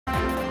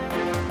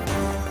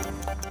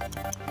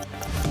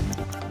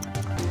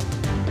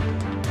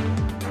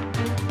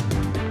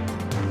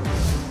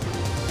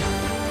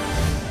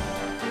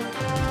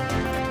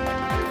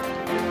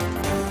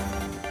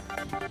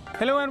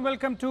Hello and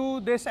welcome to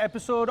this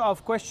episode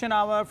of Question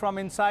Hour from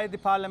inside the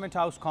Parliament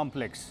House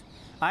complex.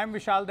 I am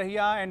VISHAL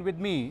DAHIYA and with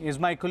me is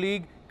my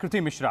colleague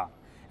KRITI MISHRA.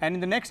 And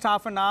in the next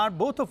half an hour,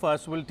 both of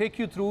us will take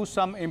you through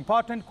some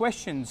important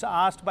questions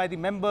asked by the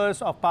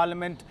members of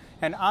Parliament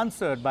and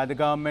answered by the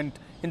government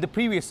in the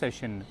previous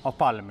session of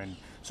Parliament.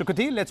 So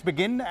KRITI, let's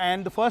begin.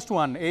 And the first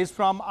one is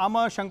from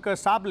Amar Shankar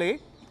Sable,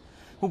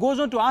 who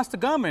goes on to ask the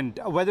government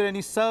whether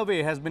any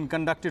survey has been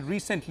conducted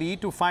recently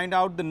to find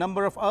out the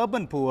number of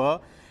urban poor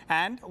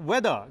and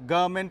whether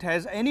government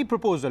has any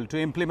proposal to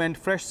implement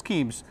fresh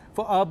schemes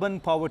for urban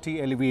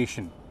poverty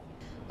alleviation.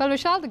 Well,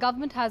 Vishal, the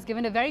government has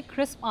given a very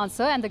crisp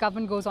answer, and the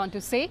government goes on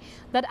to say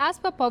that as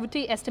per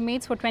poverty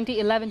estimates for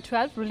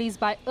 2011-12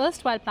 released by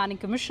erstwhile Planning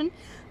Commission,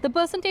 the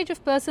percentage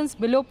of persons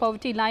below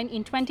poverty line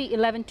in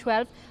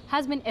 2011-12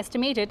 has been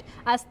estimated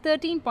as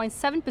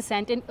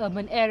 13.7% in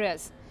urban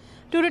areas.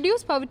 To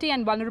reduce poverty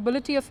and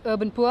vulnerability of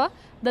urban poor,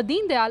 the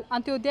Deen Dayal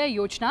Antyodaya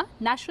Yojana,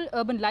 National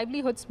Urban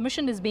Livelihoods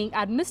Mission, is being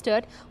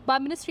administered by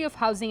Ministry of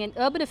Housing and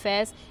Urban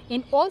Affairs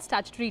in all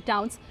statutory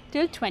towns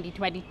till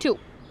 2022.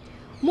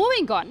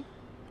 Moving on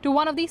to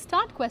one of these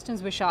start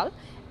questions, Vishal,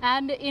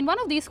 and in one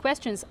of these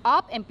questions,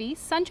 AAP MP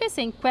Sanjay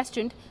Singh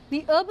questioned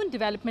the Urban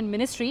Development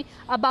Ministry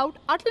about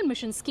Atal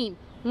Mission scheme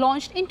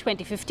launched in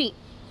 2015.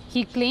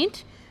 He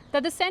claimed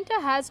that the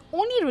centre has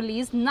only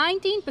released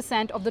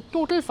 19% of the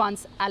total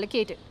funds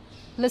allocated.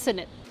 Listen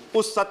in.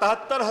 उस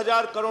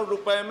 77,000 करोड़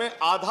रुपए में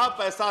आधा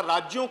पैसा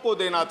राज्यों को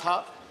देना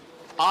था,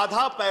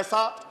 आधा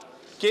पैसा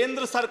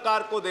केंद्र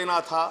सरकार को देना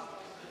था,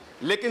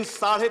 लेकिन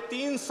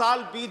 3.5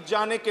 साल बीत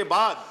जाने के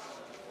बाद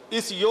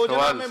इस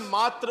योजना में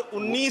मात्र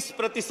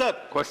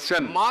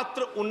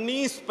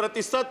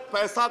 19%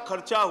 पैसा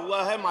खर्चा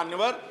हुआ है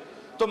मान्यवर।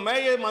 तो मैं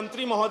ये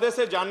मंत्री महोदय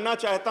से जानना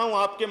चाहता हूं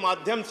आपके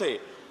माध्यम से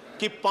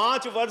कि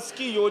 5 वर्ष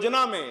की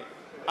योजना में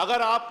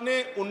अगर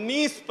आपने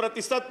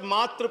 19%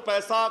 मात्र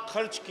पैसा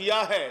खर्च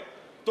किया है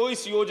तो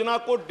इस योजना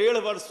को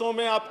 1.5 वर्षों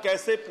में आप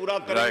कैसे पूरा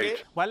करेंगे?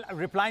 Well,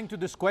 replying to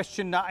this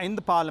question in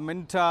the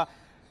Parliament,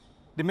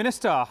 the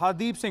Minister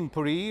Hardeep Singh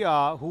Puri,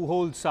 who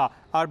holds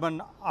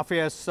urban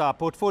affairs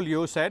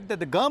portfolio, said that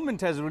the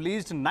government has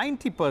released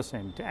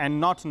 90% and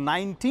not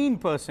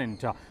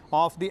 19%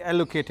 of the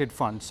allocated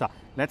funds.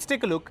 Let's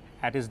take a look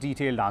at his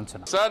detailed answer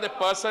now. Sir, the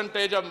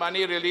percentage of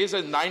money released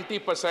is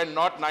 90%,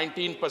 not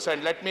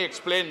 19%. Let me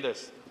explain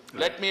this.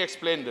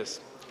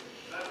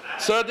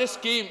 Sir, this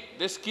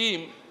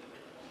scheme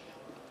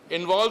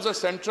involves a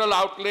central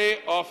outlay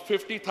of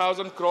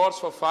 50,000 crores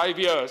for 5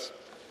 years.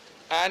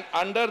 And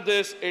under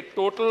this, a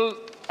total,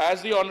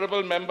 as the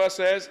Honourable Member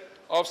says,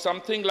 of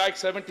something like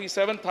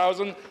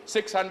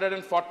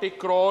 77,640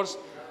 crores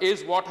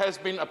is what has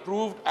been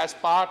approved as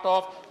part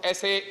of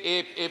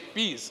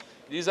SAAPs.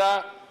 These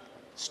are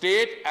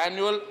State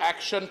Annual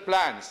Action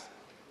Plans.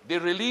 The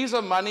release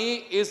of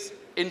money is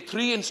in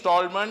 3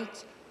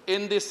 installments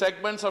in the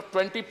segments of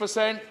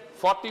 20%,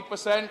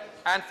 40%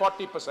 and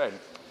 40%.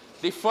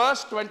 The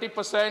first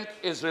 20%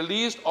 is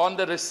released on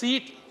the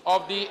receipt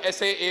of the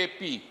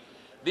SAAP.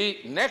 The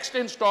next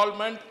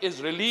installment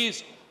is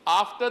released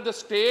after the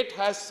state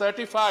has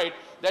certified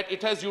that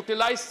it has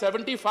utilized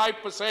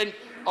 75%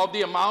 of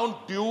the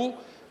amount due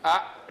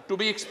to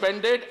be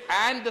expended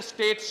and the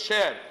state's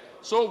share.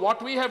 So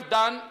what we have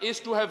done is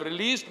to have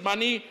released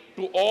money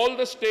to all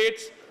the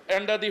states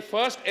under the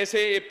first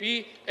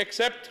SAAP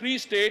except 3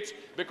 states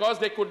because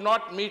they could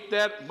not meet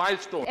their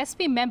milestone.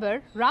 SP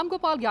member Ram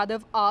Gopal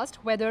Yadav asked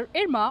whether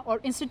IRMA or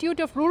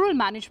Institute of Rural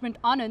Management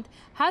Anand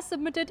has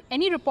submitted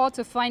any reports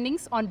of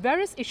findings on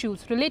various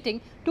issues relating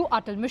to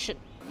Atal Mission.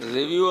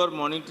 Review और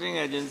monitoring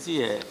agency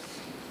है,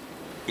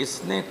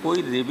 इसने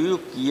कोई review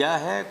किया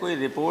है, कोई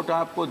report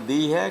आपको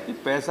दी है कि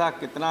पैसा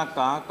कितना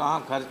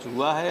कहाँ खर्च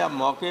हुआ है या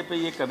मौके पे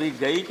ये कभी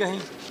गई कहीं?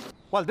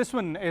 Well, this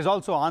one is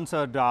also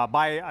answered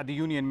by the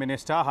Union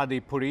Minister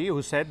Hardeep Puri,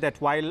 who said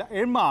that while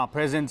IRMA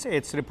presents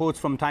its reports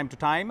from time to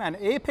time, an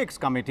Apex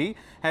committee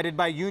headed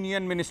by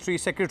Union Ministry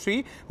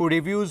Secretary who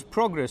reviews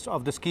progress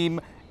of the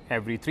scheme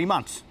every 3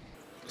 months.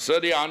 Sir,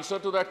 the answer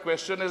to that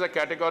question is a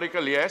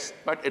categorical yes.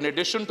 But in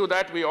addition to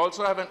that, we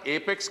also have an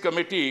Apex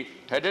committee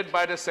headed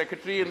by the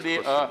Secretary in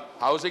the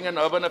Housing and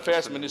Urban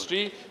Affairs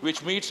Ministry,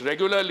 which meets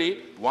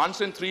regularly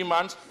once in 3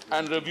 months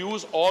and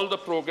reviews all the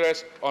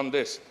progress on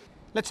this.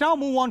 Let's now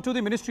move on to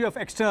the Ministry of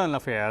External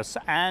Affairs.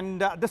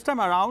 And this time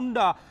around,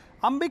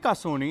 Ambika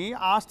Soni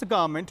asked the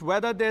government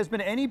whether there's been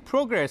any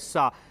progress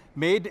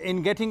made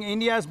in getting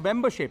India's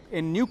membership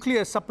in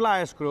Nuclear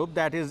Suppliers Group,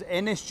 that is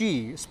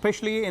NSG,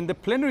 especially in the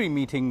plenary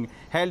meeting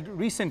held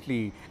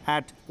recently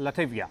at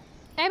Latvia.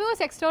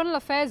 MO's External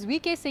Affairs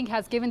VK Singh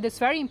has given this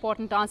very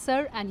important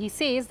answer, and he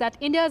says that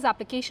India's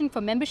application for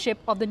membership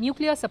of the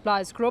Nuclear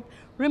Suppliers Group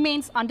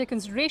remains under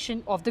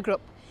consideration of the group.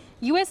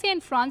 USA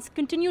and France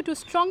continue to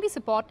strongly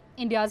support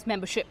India's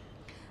membership.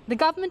 The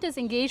government is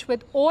engaged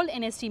with all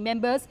NSG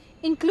members,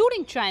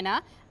 including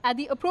China, at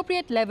the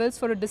appropriate levels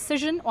for a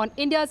decision on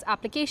India's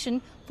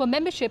application for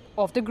membership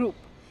of the group.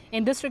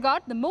 In this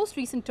regard, the most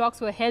recent talks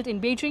were held in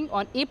Beijing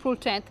on April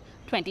 10,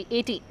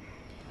 2018.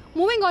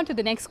 Moving on to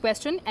the next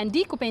question, and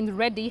D. Kupendra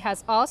Reddy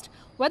has asked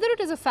whether it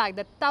is a fact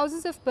that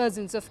thousands of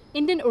persons of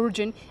Indian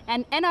origin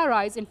and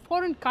NRIs in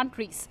foreign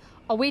countries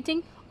are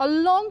waiting a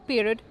long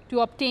period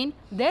to obtain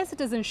their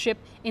citizenship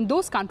in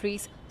those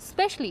countries,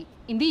 especially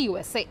in the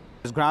USA.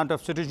 This grant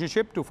of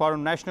citizenship to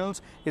foreign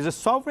nationals is a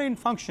sovereign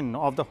function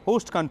of the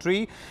host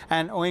country,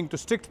 and owing to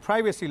strict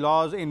privacy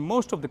laws in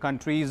most of the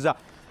countries,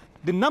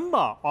 the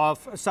number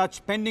of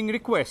such pending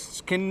requests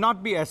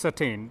cannot be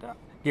ascertained.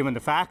 Given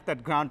the fact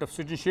that grant of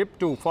citizenship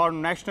to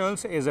foreign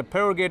nationals is a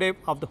prerogative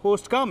of the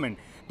host government,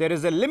 there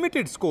is a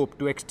limited scope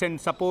to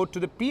extend support to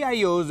the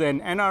PIOs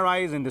and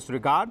NRIs in this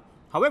regard.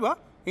 However,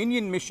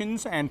 Indian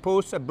missions and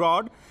posts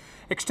abroad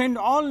extend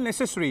all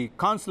necessary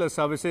consular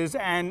services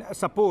and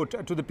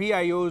support to the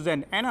PIOs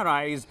and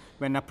NRIs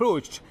when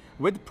approached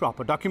with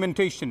proper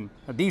documentation.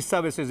 These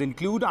services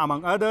include,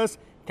 among others,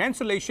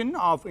 cancellation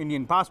of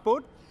Indian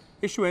passport,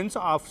 issuance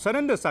of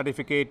surrender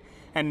certificate,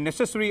 and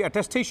necessary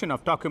attestation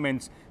of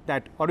documents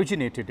that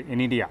originated in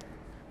India.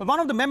 One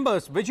of the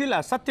members, VISHAL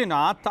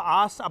Satyanath,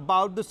 asked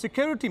about the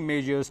security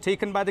measures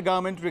taken by the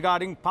government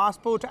regarding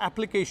passport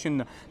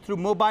application through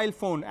mobile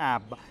phone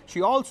app.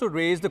 She also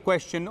raised the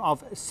question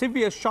of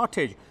severe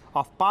shortage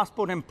of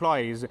passport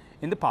employees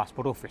in the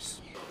passport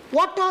office.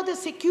 What are the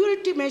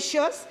security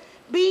measures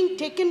being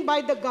taken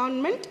by the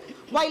government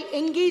while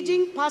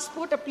engaging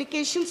passport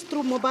applications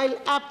through mobile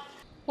app?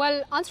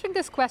 While answering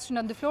this question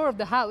on the floor of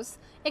the House,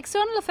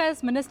 External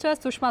Affairs Minister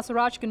Sushma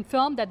Swaraj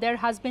confirmed that there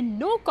has been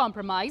no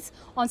compromise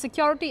on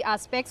security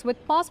aspects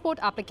with passport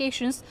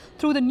applications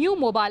through the new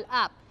mobile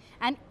app,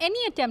 and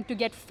any attempt to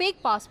get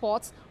fake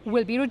passports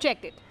will be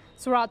rejected.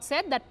 Swaraj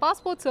said that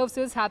passport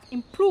services have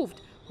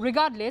improved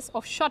regardless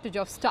of shortage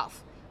of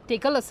staff.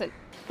 Take a listen.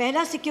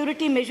 पहला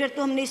security measure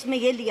तो हमने इसमें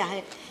ये लिया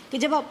है कि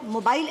जब आप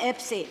मोबाइल ऐप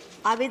से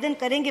आवेदन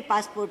करेंगे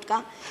पासपोर्ट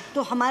का,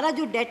 तो हमारा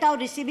जो डेटा और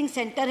रिसीविंग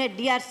सेंटर है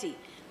DRC,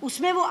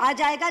 उसमें वो आ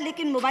जाएगा,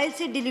 लेकिन मोबाइल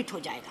से डिलीट हो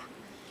जाएगा,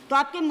 तो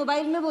आपके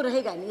मोबाइल में वो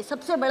रहेगा नहीं। ये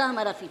सबसे बड़ा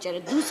हमारा फीचर है।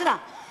 दूसरा,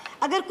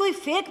 अगर कोई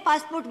फेक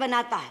पासपोर्ट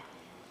बनाता है,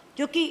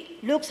 जो कि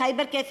लोग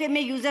साइबर कैफ़े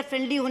में यूज़र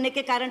फ्रेंडली होने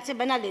के कारण से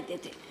बना लेते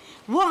थे,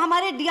 वो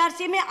हमारे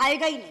DRC में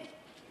आएगा ही नहीं।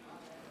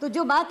 तो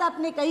जो बात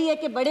आपने कही है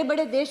कि बड़े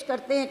बड़े देश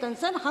करते हैं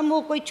कंसर्न, हम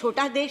वो कोई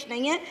छोटा देश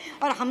नहीं है,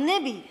 और हमने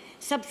भी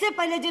सबसे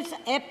पहले जिस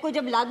ऐप को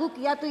जब लागू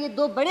किया तो ये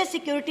दो बड़े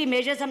सिक्योरिटी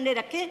मेजर्स हमने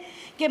रखे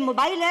कि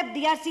मोबाइल ऐप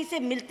DRC से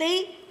मिलते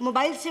ही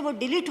मोबाइल से वो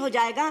डिलीट हो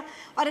जाएगा,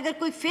 और अगर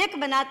कोई फेक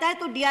बनाता है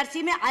तो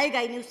DRC में आएगा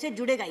ही नहीं, उससे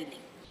जुड़ेगा ही नहीं।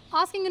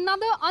 Asking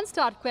another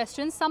unstarred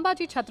question,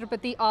 Sambhaji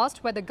Chhatrapati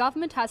asked whether the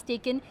government has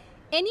taken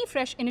any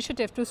fresh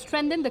initiative to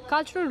strengthen the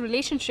cultural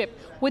relationship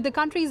with the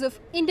countries of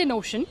Indian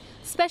Ocean,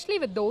 especially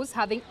with those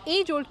having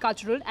age-old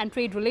cultural and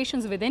trade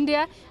relations with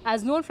India,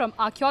 as known from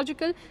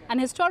archaeological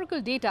and historical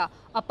data,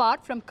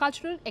 apart from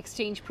cultural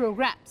exchange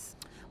programs.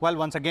 Well,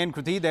 once again,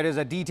 Kriti, there is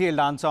a detailed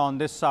answer on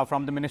this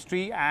from the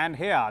ministry, and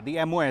here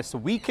the MOS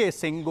VK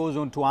Singh goes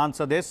on to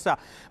answer this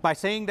by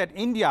saying that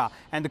India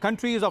and the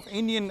countries of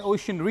Indian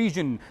Ocean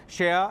region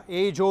share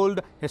age-old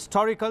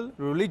historical,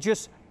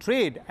 religious,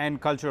 trade and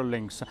cultural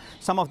links.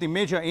 Some of the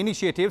major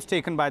initiatives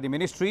taken by the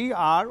ministry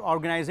are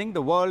organizing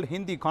the World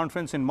Hindi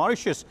Conference in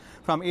Mauritius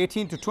from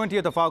 18th to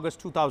 20th of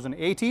August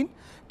 2018,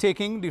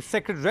 taking the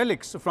sacred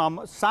relics from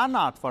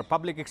Sarnath for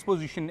public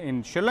exposition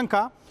in Sri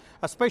Lanka,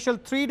 a special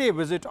 3-day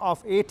visit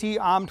of 80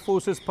 armed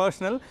forces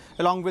personnel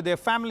along with their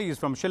families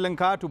from Sri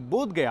Lanka to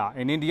Bodh Gaya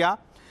in India,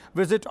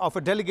 visit of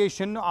a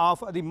delegation of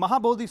the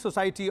Mahabodhi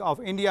Society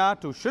of India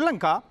to Sri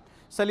Lanka,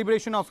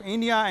 celebration of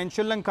India and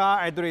Sri Lanka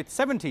at the rate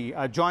 70,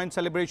 a joint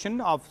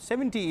celebration of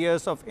 70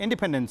 years of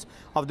independence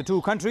of the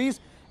two countries,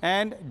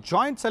 and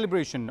joint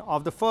celebration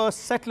of the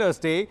first Settlers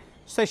Day,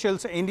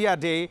 Seychelles India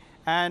Day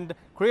and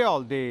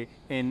Creole Day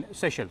in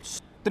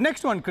Seychelles. The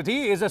next one,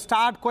 Kriti, is a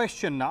starred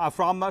question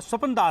from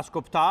Swapan Das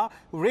Gupta,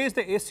 who raised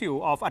the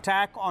issue of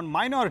attack on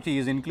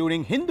minorities,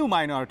 including Hindu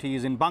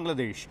minorities in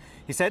Bangladesh.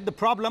 He said the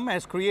problem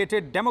has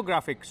created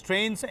demographic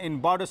strains in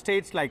border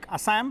states like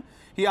Assam.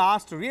 He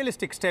asked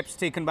realistic steps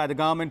taken by the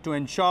government to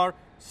ensure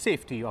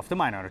safety of the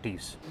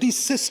minorities. The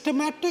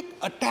systematic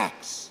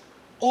attacks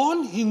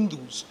on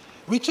Hindus,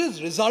 which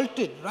has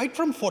resulted right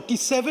from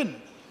 47,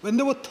 when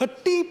there were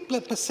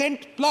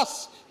 30%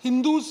 plus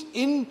Hindus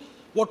in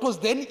what was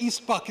then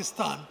East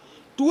Pakistan,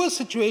 to a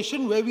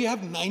situation where we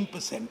have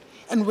 9%.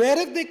 And where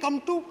have they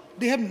come to?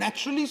 They have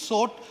naturally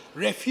sought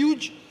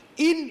refuge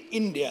in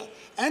India.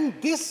 And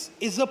this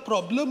is a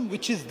problem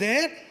which is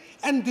there,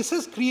 and this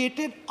has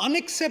created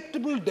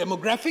unacceptable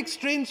demographic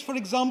strains, for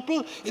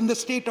example, in the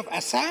state of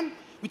Assam,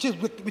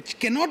 which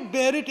cannot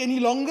bear it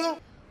any longer.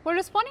 While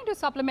responding to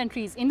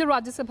supplementaries in the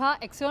Rajya Sabha,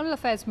 External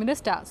Affairs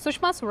Minister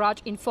Sushma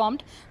Swaraj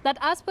informed that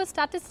as per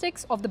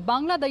statistics of the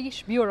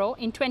Bangladesh Bureau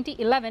in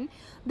 2011,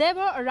 there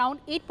were around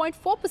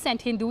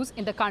 8.4% Hindus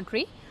in the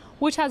country,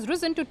 which has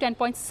risen to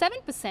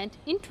 10.7%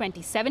 in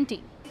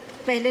 2017.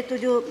 पहले तो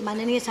जो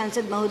माननीय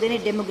सांसद महोदय ने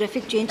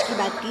demographic change की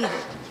बात की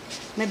है,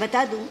 मैं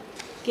बता दूं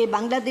कि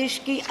बांग्लादेश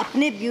की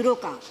अपने ब्यूरो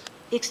का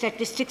एक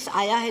स्टैटिस्टिक्स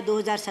आया है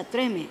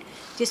 2017 में,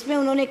 जिसमें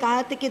उन्होंने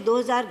कहा था कि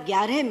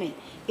 2011 में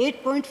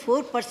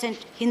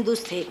 8.4%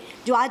 हिंदूज थे,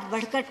 जो आज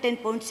बढ़कर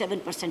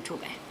 10.7% हो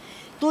गए।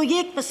 तो ये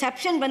एक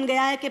परसेप्शन बन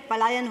गया है कि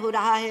पलायन हो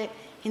रहा है,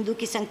 हिंदू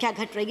की संख्या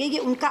घट रही है। ये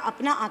उनका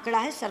अपना आंकड़ा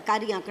है,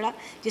 सरकारी आंकड़ा,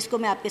 जिसको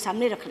मैं आपके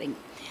सामने रख रही हूँ।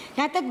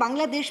 यहाँ तक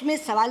बांग्लादेश में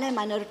सवाल है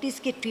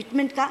माइनॉरिटीज़ के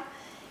ट्रीटमेंट का,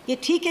 ये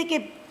ठीक है कि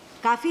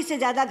काफ़ी से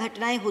ज़्यादा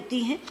घटनाएं होती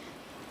हैं,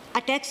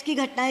 अटैक्स की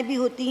घटनाएं भी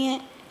होती हैं,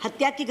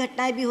 हत्या की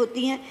घटनाएं भी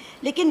होती हैं,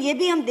 लेकिन ये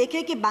भी हम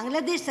देखें कि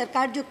बांग्लादेश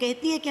सरकार जो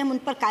कहती है कि हम उन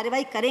पर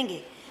कार्रवाई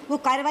करेंगे, वो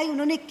कार्रवाई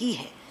उन्होंने की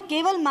है।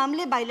 केवल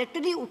मामले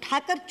बायलैटरली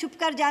उठाकर चुप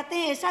कर जाते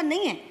हैं, ऐसा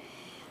नहीं है।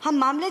 हम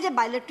मामले जब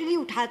बायलैटरली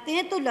उठाते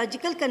हैं तो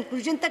लॉजिकल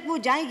कंक्लूजन तक वो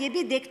जाएं, ये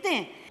भी देखते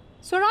हैं।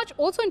 Swaraj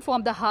also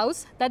informed the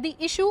House that the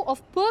issue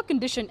of poor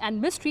condition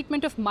and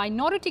mistreatment of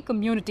minority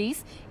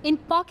communities in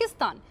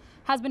Pakistan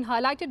has been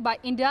highlighted by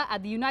India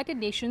at the United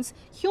Nations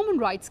Human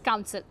Rights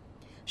Council.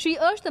 She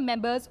urged the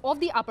members of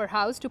the upper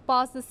house to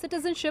pass the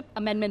Citizenship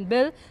Amendment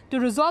Bill to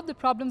resolve the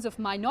problems of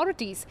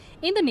minorities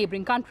in the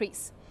neighbouring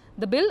countries.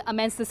 The bill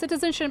amends the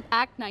Citizenship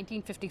Act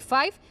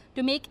 1955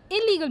 to make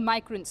illegal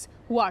migrants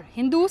who are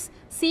Hindus,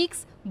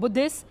 Sikhs,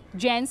 Buddhists,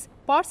 Jains,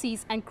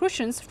 Parsis and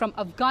Christians from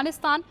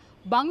Afghanistan,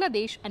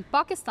 Bangladesh and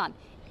Pakistan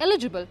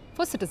eligible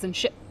for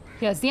citizenship.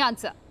 Here's the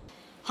answer.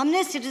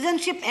 हमने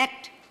citizenship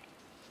act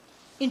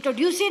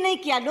introduce ही नहीं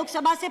किया,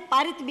 लोकसभा से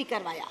पारित भी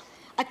करवाया।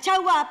 अच्छा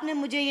हुआ आपने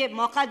मुझे ये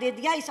मौका दे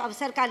दिया। इस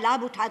अवसर का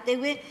लाभ उठाते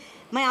हुए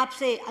मैं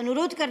आपसे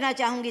अनुरोध करना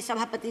चाहूँगी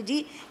सभापति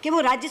जी कि वो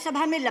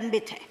राज्यसभा में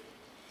लंबित है।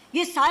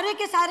 ये सारे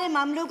के सारे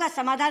मामलों का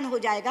समाधान हो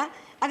जाएगा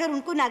अगर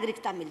उनको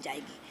नागरिकता मिल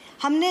जाएगी।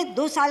 हमने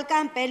 2 साल का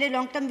हम पहले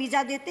लॉन्ग टर्म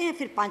वीज़ा देते हैं,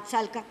 फिर 5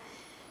 साल का।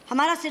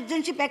 हमारा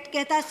सिटीजनशिप एक्ट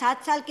कहता है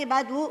 7 साल के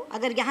बाद वो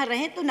अगर यहाँ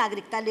रहें तो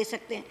नागरिकता ले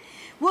सकते हैं।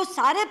 वो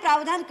सारे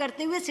प्रावधान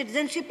करते हुए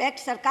सिटीजनशिप एक्ट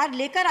सरकार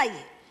लेकर आई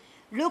है,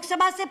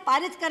 लोकसभा से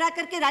पारित करा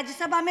करके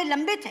राज्यसभा में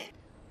लंबित है।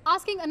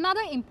 Asking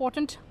another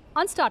important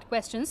unstarred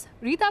questions,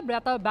 Rita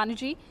Brata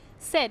Banerjee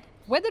said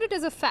whether it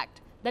is a fact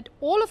that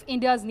all of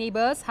India's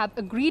neighbours have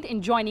agreed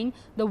in joining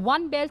the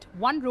One Belt,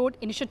 One Road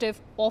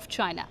initiative of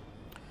China.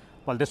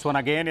 Well, this one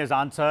again is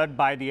answered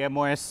by the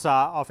MOS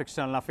of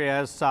External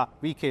Affairs,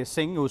 VK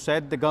Singh, who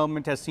said the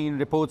government has seen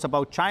reports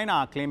about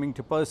China claiming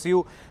to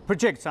pursue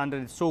projects under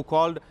its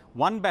so-called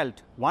One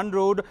Belt, One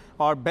Road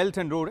or Belt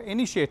and Road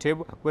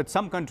initiative with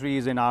some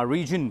countries in our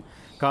region.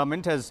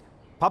 Government has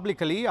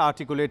publicly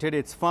articulated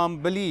its firm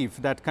belief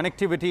that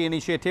connectivity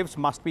initiatives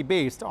must be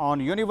based on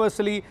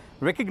universally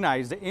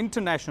recognized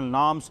international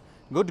norms,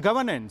 good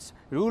governance,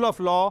 rule of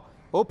law,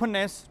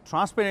 openness,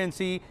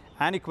 transparency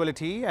and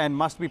equality, and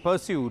must be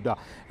pursued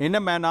in a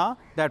manner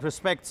that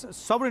respects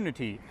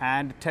sovereignty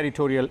and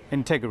territorial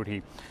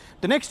integrity.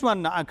 The next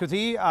one,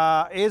 Kriti,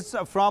 is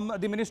from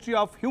the Ministry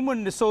of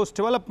Human Resource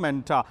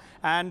Development,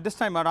 and this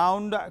time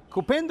around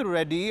Kupendra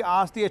Reddy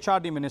asked the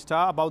HRD Minister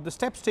about the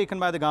steps taken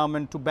by the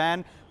government to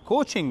ban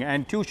coaching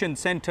and tuition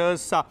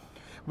centres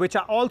which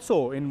are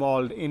also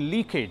involved in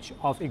leakage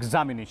of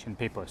examination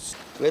papers.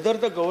 Whether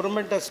the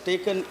government has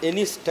taken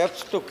any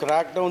steps to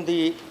crack down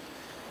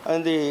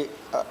on the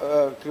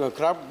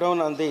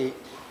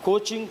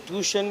coaching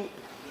tuition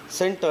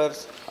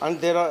centers, and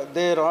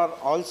they are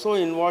also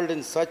involved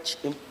in such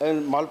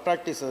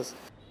malpractices.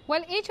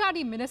 Well,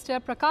 HRD Minister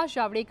Prakash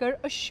Javadekar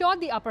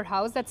assured the upper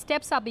house that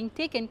steps are being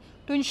taken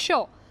to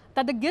ensure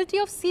that the guilty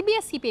of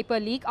CBSE paper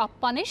leak are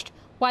punished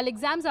while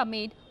exams are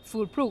made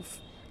foolproof.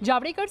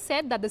 Javadekar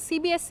said that the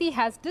CBSE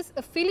has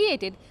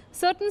disaffiliated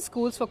certain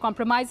schools for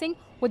compromising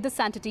with the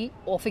sanctity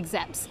of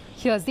exams.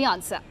 Here's the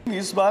answer.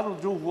 इस बार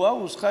जो हुआ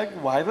उसका एक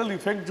viral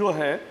effect जो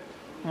है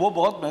वो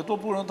बहुत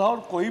महत्वपूर्ण था, और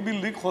कोई भी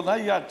लीक होना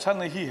ये अच्छा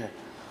नहीं है,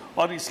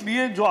 और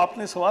इसलिए जो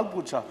आपने सवाल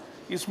पूछा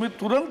इसमें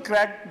तुरंत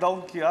क्रैक डाउन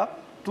किया,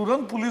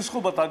 तुरंत पुलिस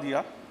को बता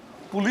दिया,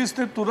 पुलिस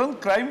ने तुरंत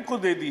क्राइम को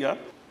दे दिया,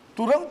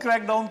 तुरंत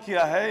क्रैक डाउन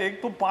किया है।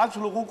 एक तो 5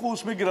 लोगों को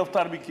उसमें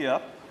गिरफ्तार भी किया,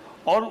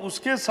 और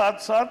उसके साथ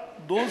साथ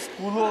 2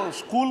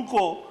 स्कूल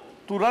को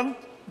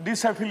तुरंत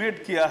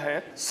डिसएफिलिएट किया है।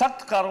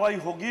 सख्त कार्रवाई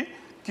होगी,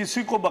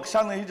 किसी को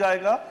बख्शा नहीं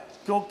जाएगा,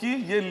 क्योंकि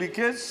ये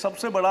लीकेज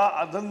सबसे बड़ा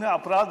अदन्य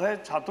अपराध है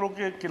छात्रों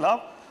के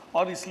खिलाफ,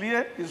 और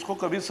इसलिए इसको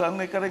कभी सहन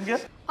नहीं करेंगे।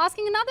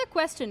 Asking another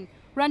question,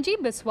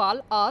 Ranjit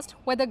Biswal asked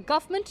whether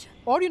Government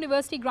or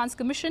University Grants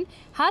Commission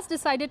has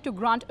decided to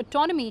grant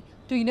autonomy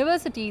to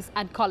universities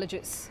and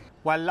colleges.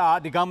 Well,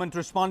 the government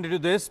responded to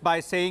this by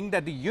saying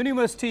that the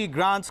University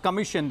Grants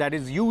Commission, that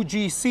is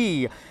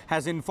UGC,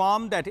 has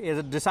informed that it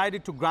has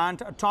decided to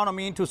grant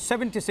autonomy to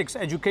 76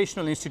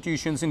 educational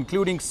institutions,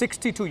 including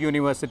 62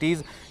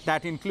 universities.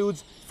 That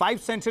includes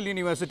 5 central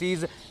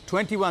universities,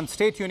 21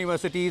 state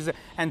universities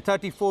and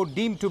 34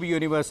 deemed to be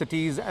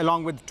universities,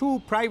 along with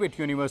 2 private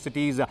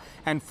universities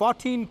and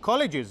 14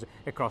 colleges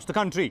across the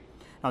country.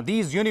 Now,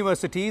 these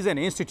universities and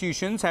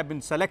institutions have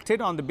been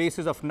selected on the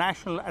basis of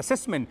National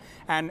Assessment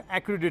and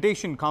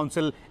Accreditation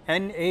Council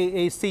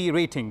NAAC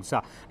ratings.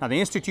 Now, the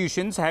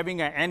institutions having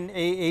a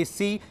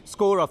NAAC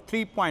score of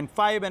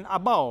 3.5 and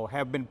above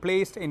have been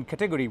placed in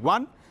Category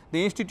 1.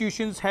 The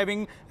institutions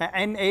having a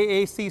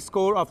NAAC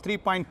score of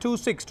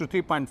 3.26 to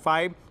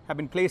 3.5 have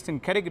been placed in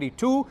Category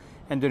 2,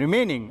 and the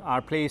remaining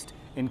are placed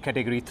in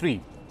category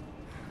 3.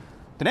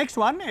 The next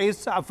one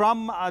is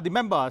from the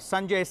member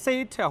Sanjay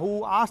Seth,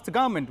 who asked the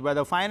government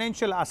whether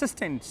financial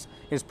assistance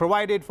is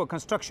provided for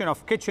construction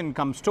of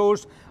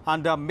kitchen-cum-stores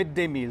under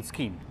midday meal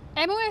scheme.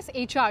 MOS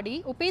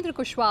HRD Upendra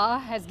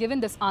Kushwaha has given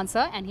this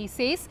answer, and he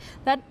says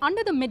that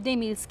under the midday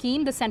meal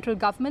scheme, the central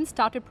government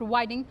started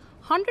providing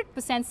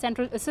 100%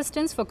 central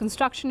assistance for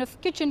construction of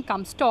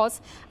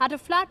kitchen-cum-stores at a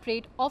flat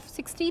rate of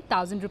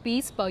 60,000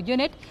 rupees per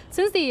unit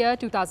since the year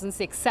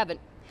 2006-07.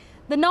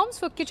 The norms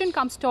for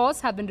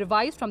kitchen-cum-stores have been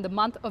revised from the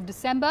month of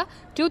December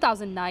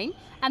 2009,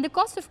 and the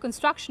cost of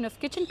construction of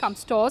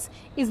kitchen-cum-stores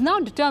is now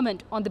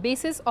determined on the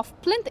basis of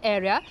plinth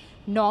area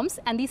norms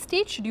and the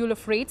state schedule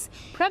of rates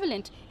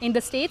prevalent in the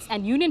states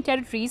and union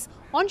territories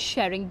on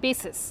sharing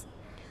basis.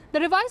 The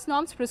revised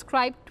norms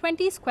prescribe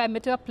 20 square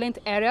meter plinth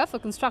area for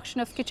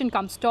construction of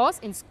kitchen-cum-stores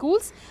in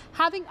schools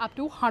having up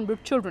to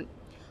 100 children.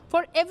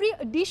 For every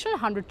additional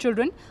 100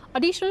 children,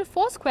 additional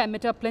 4 square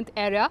meter plinth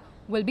area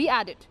will be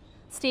added.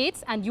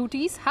 States and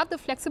UTs have the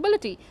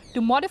flexibility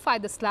to modify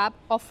the slab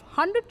of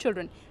 100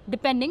 children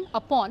depending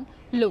upon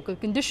local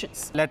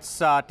conditions.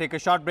 Let's take a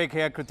short break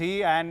here,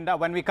 Kriti, and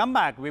when we come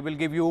back, we will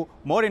give you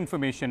more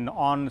information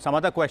on some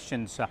other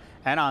questions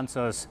and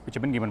answers which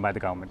have been given by the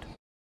government.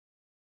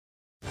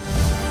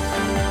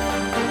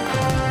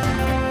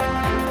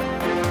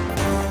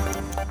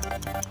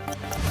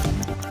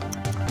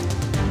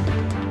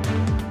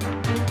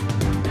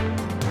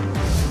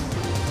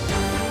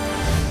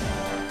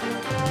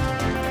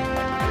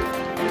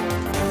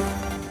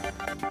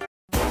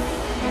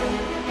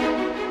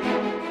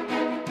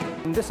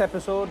 In this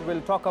episode,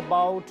 we'll talk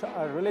about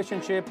a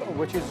relationship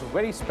which is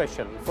very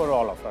special for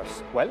all of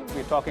us. Well,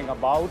 we're talking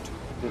about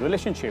the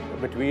relationship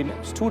between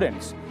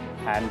students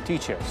and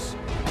teachers.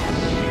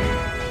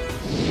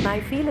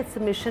 I feel it's a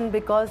mission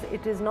because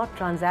it is not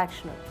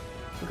transactional,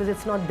 because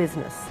it's not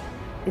business,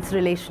 it's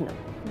relational.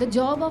 The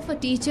job of a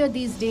teacher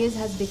these days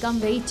has become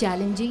very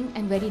challenging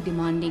and very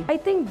demanding. I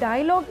think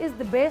dialogue is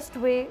the best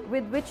way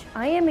with which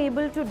I am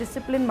able to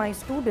discipline my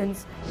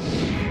students.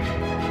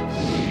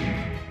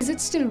 Is it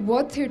still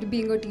worth it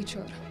being a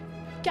teacher?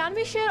 Can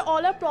we share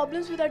all our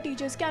problems with our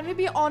teachers? Can we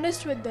be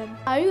honest with them?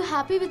 Are you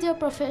happy with your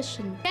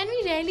profession? Can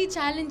we really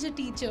challenge a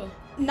teacher?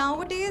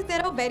 Nowadays,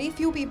 there are very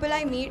few people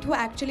I meet who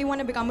actually want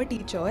to become a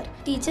teacher.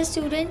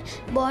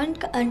 Teacher-student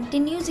bond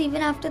continues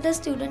even after the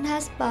student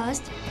has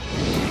passed.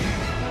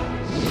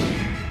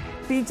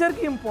 Teacher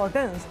की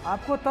importance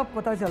आपको तब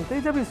पता चलती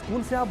है जब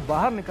school से आप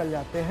बाहर निकल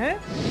जाते हैं.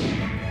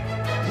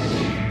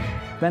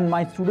 When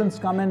my students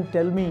come and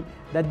tell me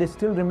that they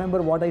still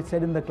remember what I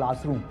said in the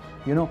classroom,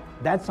 you know,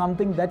 that's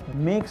something that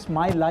makes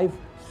my life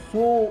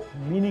so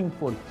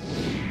meaningful.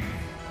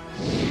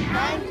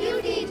 Thank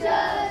you,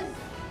 teachers.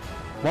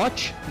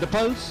 Watch The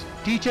Pulse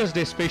Teachers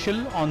Day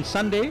Special on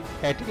Sunday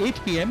at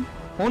 8 p.m.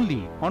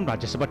 only on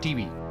Rajya Sabha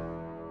TV.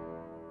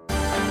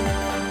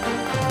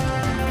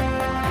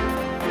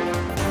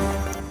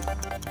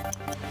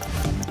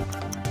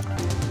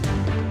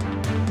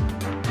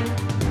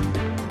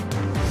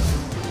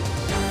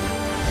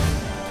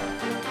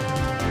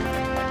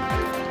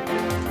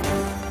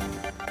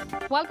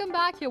 Welcome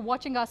back. You're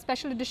watching our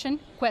special edition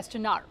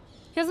Question Hour.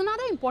 Here's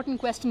another important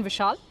question,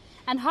 Vishal.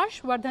 And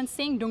Harsh Vardhan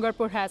Singh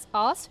Dungarpur has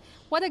asked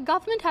whether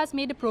government has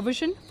made a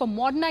provision for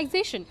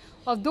modernization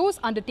of those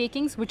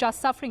undertakings which are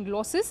suffering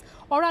losses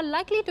or are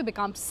likely to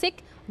become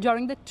sick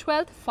during the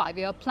 12th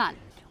five-year plan.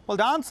 Well,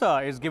 the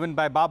answer is given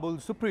by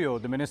Babul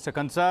Supriyo, the minister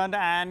concerned,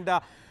 and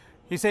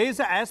he says,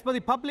 as per the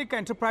Public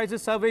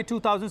Enterprises Survey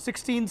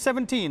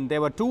 2016-17,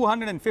 there were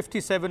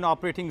 257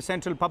 operating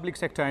central public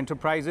sector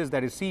enterprises,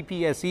 that is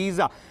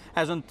CPSEs,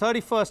 as on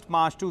 31st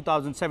March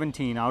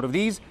 2017. Out of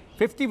these,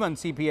 51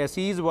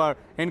 CPSEs were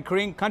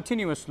incurring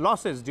continuous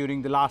losses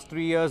during the last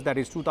 3 years, that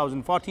is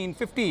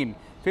 2014-15,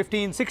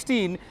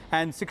 15-16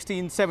 and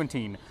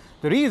 16-17.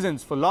 The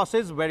reasons for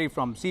losses vary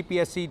from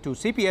CPSE to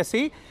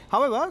CPSE.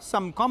 However,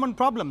 some common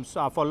problems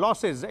for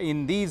losses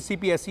in these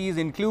CPSEs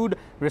include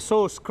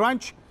resource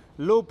crunch,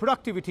 low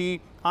productivity,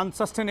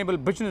 unsustainable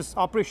business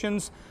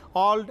operations,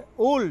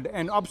 old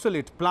and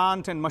obsolete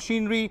plant and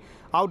machinery,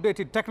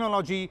 outdated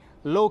technology,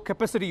 low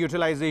capacity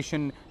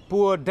utilization,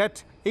 poor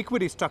debt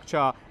equity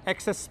structure,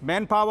 excess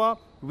manpower,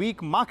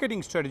 weak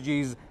marketing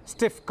strategies,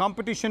 stiff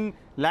competition,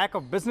 lack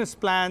of business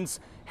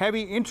plans,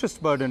 heavy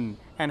interest burden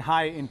and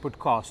high input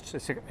costs,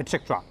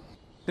 etc.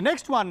 The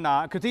next one,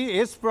 Kriti,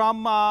 is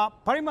from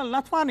Parimal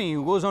Nathwani,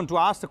 who goes on to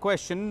ask the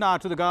question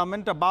to the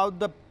government about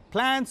the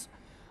plans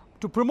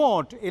to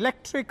promote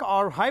electric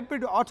or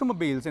hybrid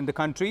automobiles in the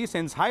country,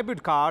 since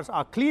hybrid cars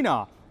are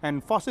cleaner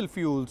and fossil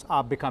fuels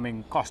are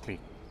becoming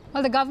costly.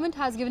 Well, the government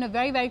has given a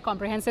very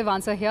comprehensive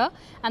answer here,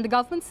 and the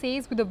government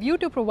says with a view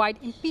to provide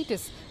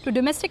impetus to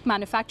domestic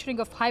manufacturing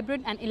of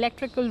hybrid and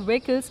electrical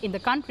vehicles in the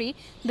country,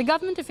 the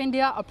Government of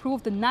India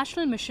approved the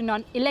National Mission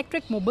on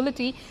Electric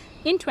Mobility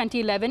in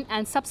 2011,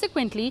 and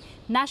subsequently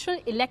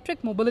National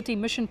Electric Mobility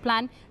Mission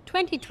Plan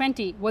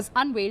 2020 was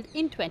unveiled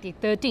in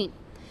 2013.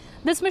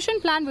 This mission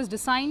plan was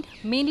designed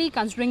mainly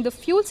considering the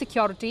fuel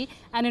security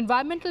and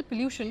environmental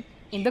pollution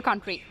in the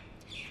country.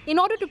 in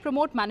order to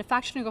promote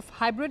manufacturing of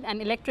hybrid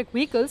and electric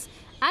vehicles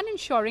and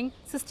ensuring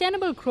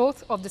sustainable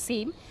growth of the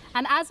same.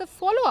 And as a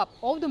follow-up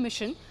of the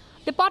mission,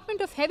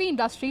 Department of Heavy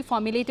Industry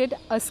formulated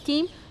a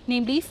scheme,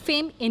 namely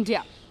FAME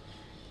India.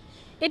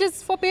 It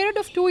is for a period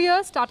of 2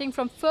 years starting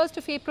from 1st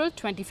of April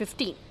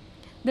 2015.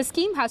 The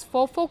scheme has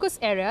 4 focus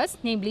areas,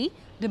 namely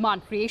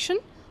demand creation,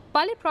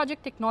 pilot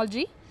project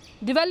technology,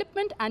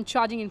 development and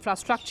charging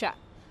infrastructure.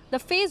 The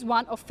phase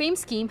 1 of FAME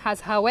scheme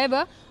has,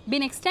 however,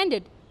 been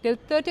extended till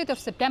 30th of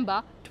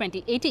September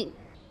 2018.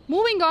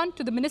 Moving on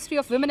to the Ministry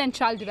of Women and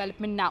Child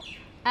Development now.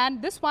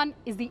 And this one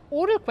is the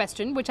oral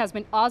question which has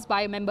been asked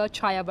by a member,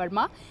 Chaya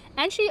Verma,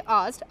 and she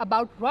asked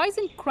about rise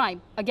in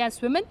crime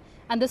against women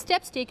and the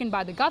steps taken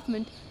by the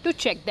government to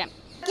check them.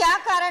 क्या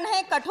कारण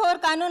है कठोर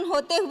कानून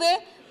होते हुए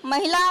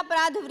महिला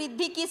अपराध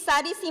वृद्धि की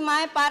सारी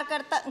सीमाएं पार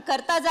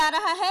करता जा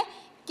रहा है?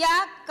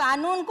 क्या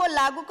कानून को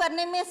लागू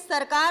करने में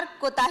सरकार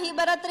कोताही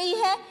बरत रही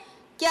है?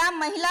 क्या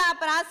महिला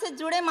अपराध से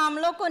जुड़े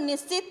मामलों को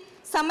निश्चित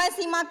समय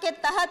सीमा के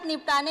तहत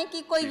निपटाने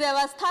की कोई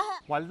व्यवस्था है?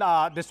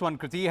 Well, this one,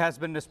 Kriti, has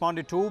been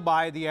responded to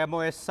by the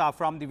MOS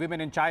from the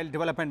Women and Child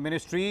Development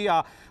Ministry,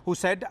 who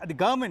said the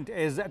government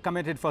is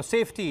committed for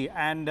safety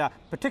and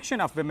protection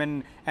of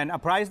women and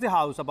apprised the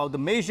House about the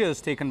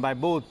measures taken by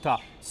both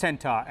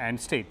centre and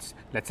states.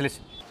 Let's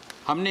listen.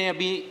 हमने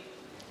अभी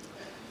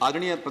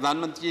आदरणीय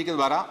प्रधानमंत्री जी के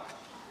द्वारा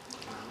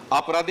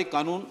आपराधिक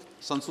कानून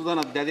संशोधन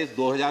अध्यादेश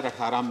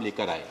 2018 में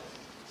लेकर आए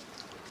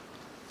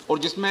और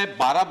जिसमें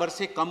 12 वर्ष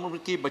से कम उम्र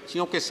की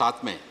बच्चियों के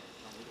साथ में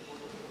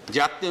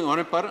ज्यादती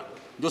होने पर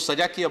जो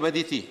सज़ा की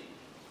अवधि थी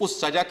उस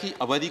सज़ा की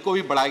अवधि को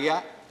भी बढ़ाया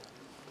गया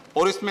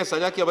और इसमें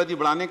सज़ा की अवधि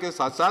बढ़ाने के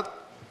साथ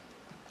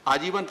साथ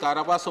आजीवन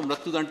कारावास और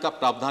मृत्युदंड का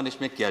प्रावधान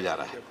इसमें किया जा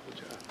रहा है।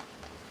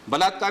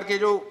 बलात्कार के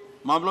जो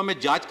मामलों में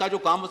जांच का जो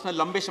काम उसमें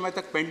लंबे समय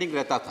तक पेंडिंग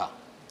रहता था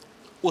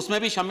उसमें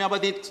भी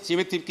समयावधि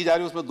सीमित की जा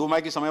रही है, उसमें 2 माह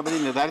की समयावधि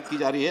निर्धारित की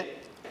जा रही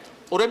है।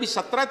 और अभी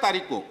 17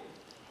 तारीख को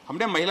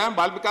हमने महिला एवं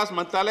बाल विकास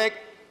मंत्रालय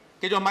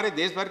के जो हमारे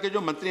देश भर के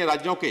जो मंत्री हैं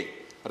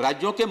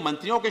राज्यों के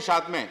मंत्रियों के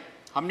साथ में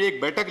हमने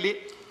एक बैठक ली।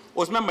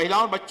 उसमें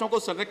महिलाओं और बच्चों को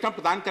संरक्षण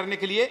प्रदान करने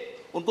के लिए,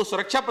 उनको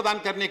सुरक्षा प्रदान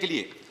करने के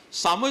लिए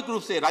सामूहिक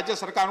रूप से राज्य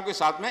सरकारों के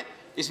साथ में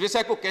इस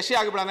विषय को कैसे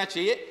आगे बढ़ाना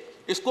चाहिए,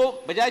 इसको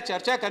बजाय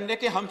चर्चा करने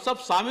के हम सब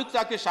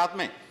सामूहिकता के साथ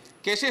में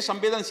कैसे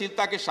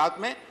संवेदनशीलता के साथ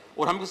में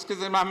और हम इसके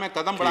ज़रिए हमें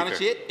कदम बढ़ाना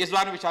चाहिए, इस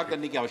बारे में विचार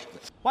करने की आवश्यकता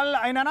है। Well,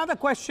 in another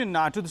question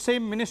to the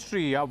same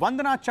ministry,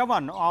 Vandana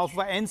Chavan of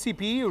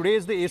NCP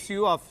raised the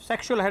issue of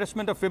sexual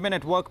harassment of women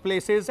at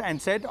workplaces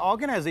and said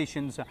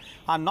organizations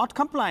are not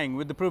complying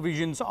with the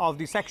provisions of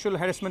the Sexual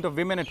Harassment of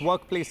Women at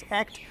Workplace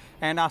Act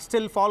and are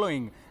still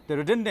following the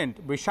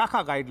redundant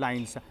Vishakha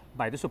guidelines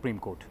by the Supreme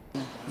Court.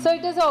 So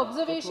it is an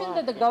observation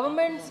that the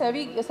government,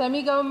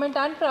 semi-government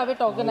and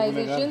private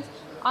organizations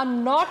are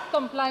not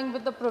complying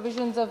with the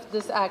provisions of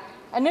this act.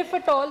 And if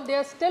at all, they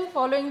are still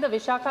following the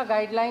Vishakha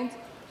guidelines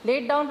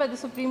laid down by the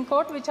Supreme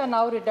Court, which are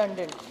now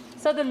redundant.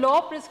 So the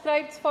law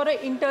prescribes for an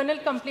internal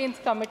complaints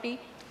committee,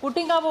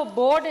 putting our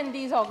board in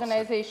these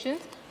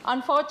organizations.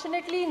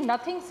 Unfortunately,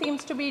 nothing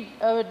seems to be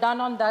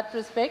done on that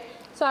respect.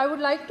 So I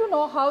would like to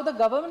know how the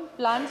government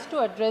plans to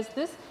address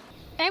this.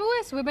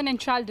 MOS Women and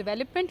Child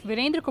Development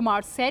Virendra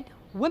Kumar said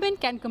women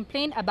can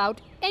complain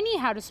about any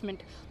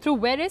harassment through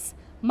various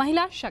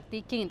Mahila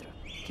Shakti Kendra.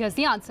 Here's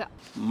the answer.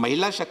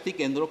 महिला शक्ति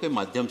केंद्रों के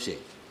माध्यम से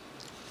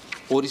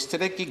और इस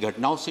तरह की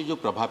घटनाओं से जो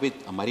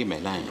प्रभावित हमारी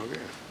महिलाएं हैं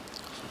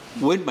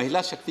वो इन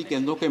महिला शक्ति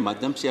केंद्रों के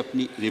माध्यम से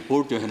अपनी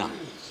रिपोर्ट जो है ना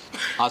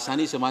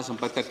आसानी से वहाँ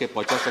संपर्क करके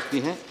पहुँचा सकती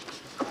हैं।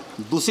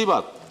 दूसरी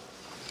बात,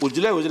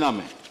 उज्ज्वला योजना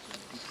में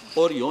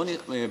और यौन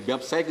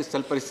व्यावसायिक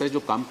स्थल पर इस तरह जो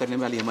काम करने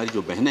वाली हमारी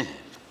जो बहनें हैं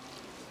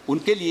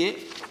उनके लिए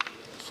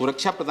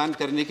सुरक्षा प्रदान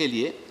करने के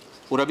लिए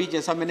और अभी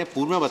जैसा मैंने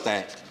पूर्व में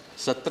बताया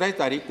 17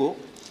 तारीख को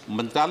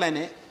मंत्रालय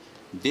ने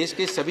देश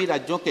के सभी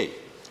राज्यों के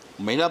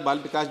महिला बाल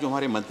विकास जो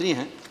हमारे मंत्री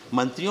हैं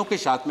मंत्रियों के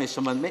साथ में इस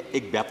संबंध में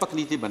एक व्यापक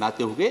नीति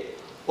बनाते हुए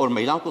और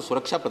महिलाओं को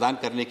सुरक्षा प्रदान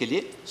करने के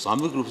लिए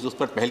सामूहिक रूप से उस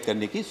पर पहल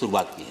करने की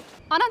शुरुआत की है।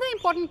 Another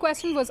important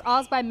question was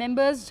asked by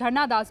members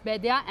Jharna Das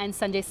Baidia and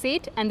Sanjay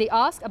Seth, and they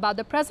asked about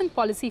the present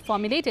policy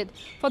formulated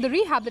for the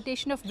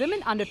rehabilitation of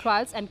women under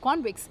trials and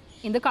convicts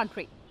in the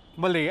country.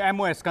 Well, the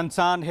MOS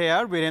concerned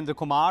here, Virendra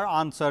Kumar,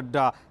 answered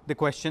the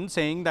question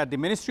saying that the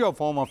Ministry of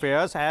Home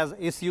Affairs has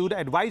issued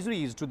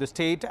advisories to the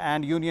state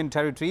and union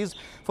territories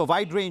for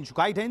wide-range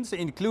guidance,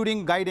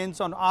 including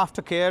guidance on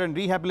aftercare and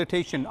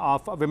rehabilitation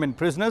of women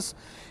prisoners.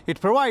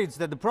 It provides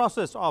that the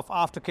process of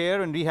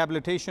aftercare and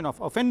rehabilitation of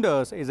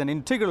offenders is an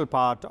integral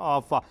part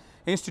of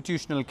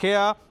institutional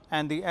care,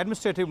 and the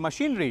administrative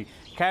machinery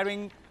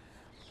carrying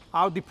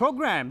out the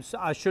programs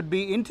should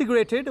be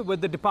integrated with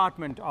the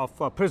Department of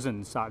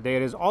Prisons.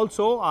 There is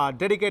also a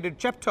dedicated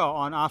chapter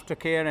on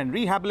aftercare and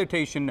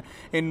rehabilitation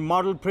in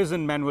Model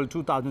Prison Manual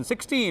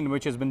 2016,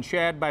 which has been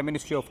shared by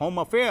Ministry of Home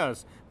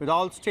Affairs with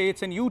all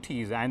states and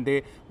UTs, and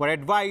they were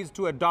advised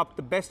to adopt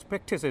the best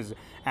practices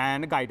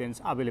and guidance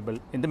available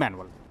in the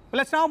manual. Well,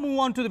 let's now move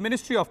on to the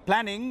Ministry of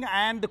Planning,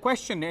 and the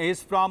question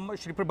is from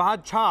Shri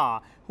Prabhat Jha,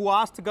 who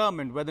asked the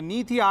government whether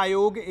Niti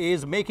Aayog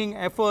is making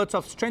efforts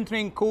of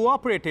strengthening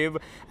cooperative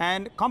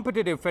and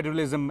competitive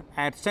federalism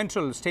at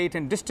central, state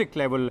and district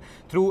level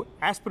through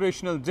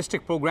aspirational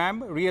district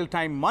program,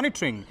 real-time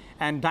monitoring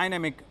and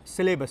dynamic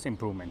syllabus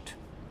improvement.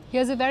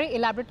 Here's a very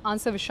elaborate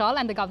answer, Vishal,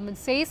 and the government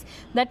says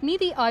that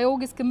Niti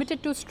Aayog is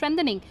committed to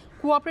strengthening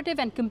cooperative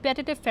and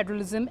competitive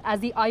federalism, as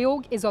the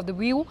Aayog is of the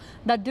view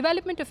that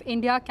development of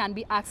India can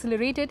be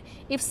accelerated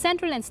if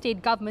central and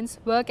state governments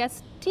work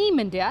as Team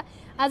India,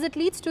 as it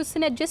leads to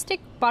synergistic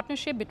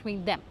partnership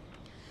between them.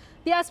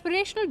 The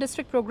aspirational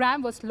district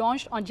program was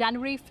launched on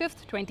January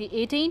 5th,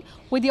 2018,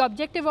 with the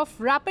objective of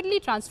rapidly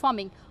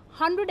transforming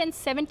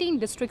 117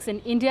 districts in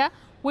India,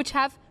 which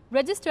have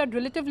registered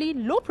relatively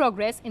low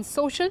progress in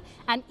social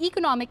and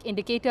economic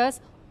indicators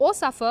or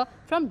suffer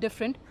from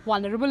different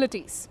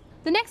vulnerabilities.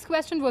 The next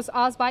question was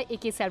asked by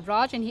A.K.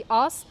 Selvaraj, and he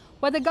asks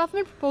whether the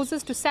government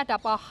proposes to set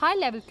up a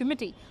high-level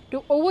committee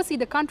to oversee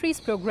the country's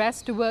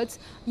progress towards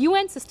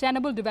UN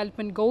Sustainable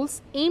Development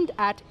Goals aimed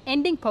at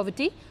ending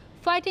poverty,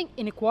 fighting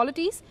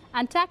inequalities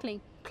and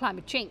tackling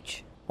climate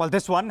change. Well,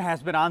 this one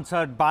has been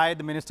answered by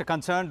the minister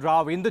concerned,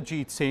 Rao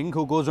Inderjeet Singh,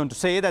 who goes on to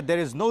say that there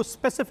is no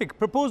specific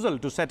proposal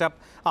to set up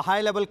a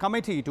high-level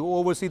committee to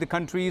oversee the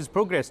country's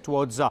progress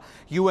towards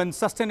UN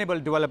Sustainable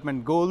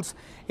Development Goals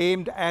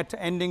aimed at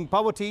ending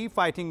poverty,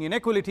 fighting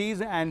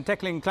inequalities and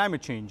tackling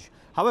climate change.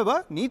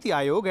 However, Niti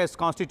Aayog has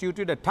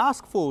constituted a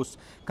task force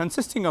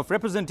consisting of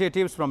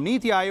representatives from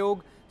Niti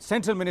Aayog,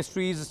 central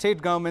ministries,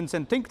 state governments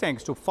and think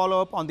tanks to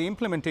follow up on the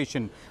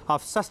implementation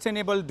of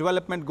sustainable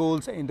development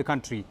goals in the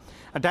country.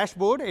 A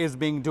dashboard is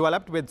being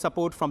developed with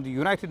support from the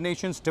United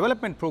Nations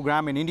Development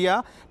Programme in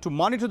India to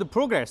monitor the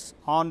progress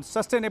on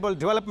sustainable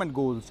development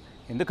goals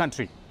in the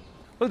country.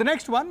 Well, the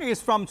next one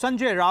is from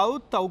Sanjay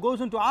Raut, who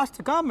goes on to ask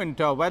the government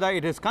whether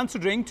it is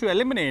considering to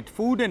eliminate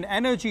food and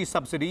energy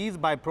subsidies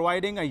by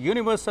providing a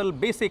universal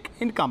basic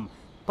income,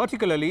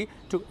 particularly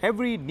to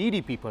every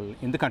needy people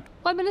in the country.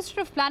 Well,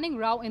 Minister of Planning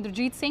Rao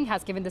Inderjeet Singh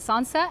has given this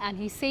answer, and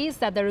he says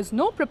that there is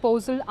no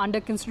proposal under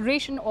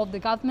consideration of the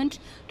government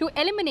to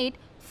eliminate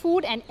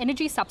food and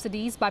energy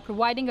subsidies by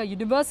providing a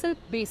universal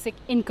basic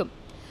income.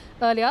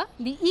 Earlier,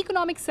 the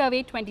Economic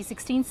Survey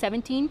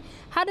 2016-17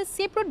 had a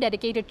separate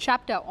dedicated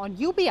chapter on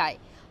UBI,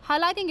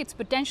 highlighting its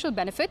potential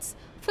benefits,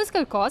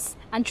 fiscal costs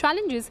and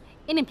challenges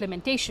in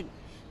implementation.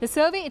 The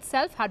survey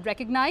itself had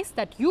recognized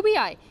that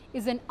UBI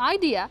is an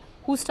idea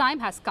whose time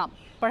has come,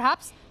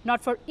 perhaps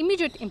not for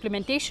immediate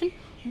implementation,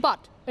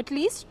 but at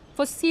least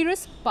for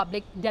serious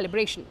public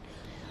deliberation.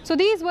 So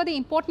these were the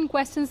important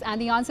questions and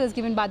the answers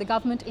given by the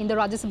government in the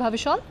Rajya Sabha,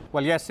 Vishal.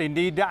 Well, yes,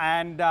 indeed.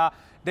 And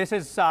this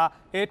is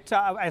it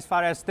as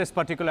far as this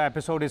particular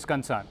episode is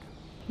concerned.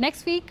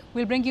 Next week,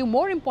 we'll bring you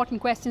more important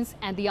questions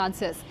and the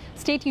answers.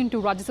 Stay tuned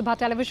to Rajya Sabha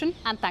Television,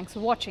 and thanks for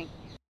watching.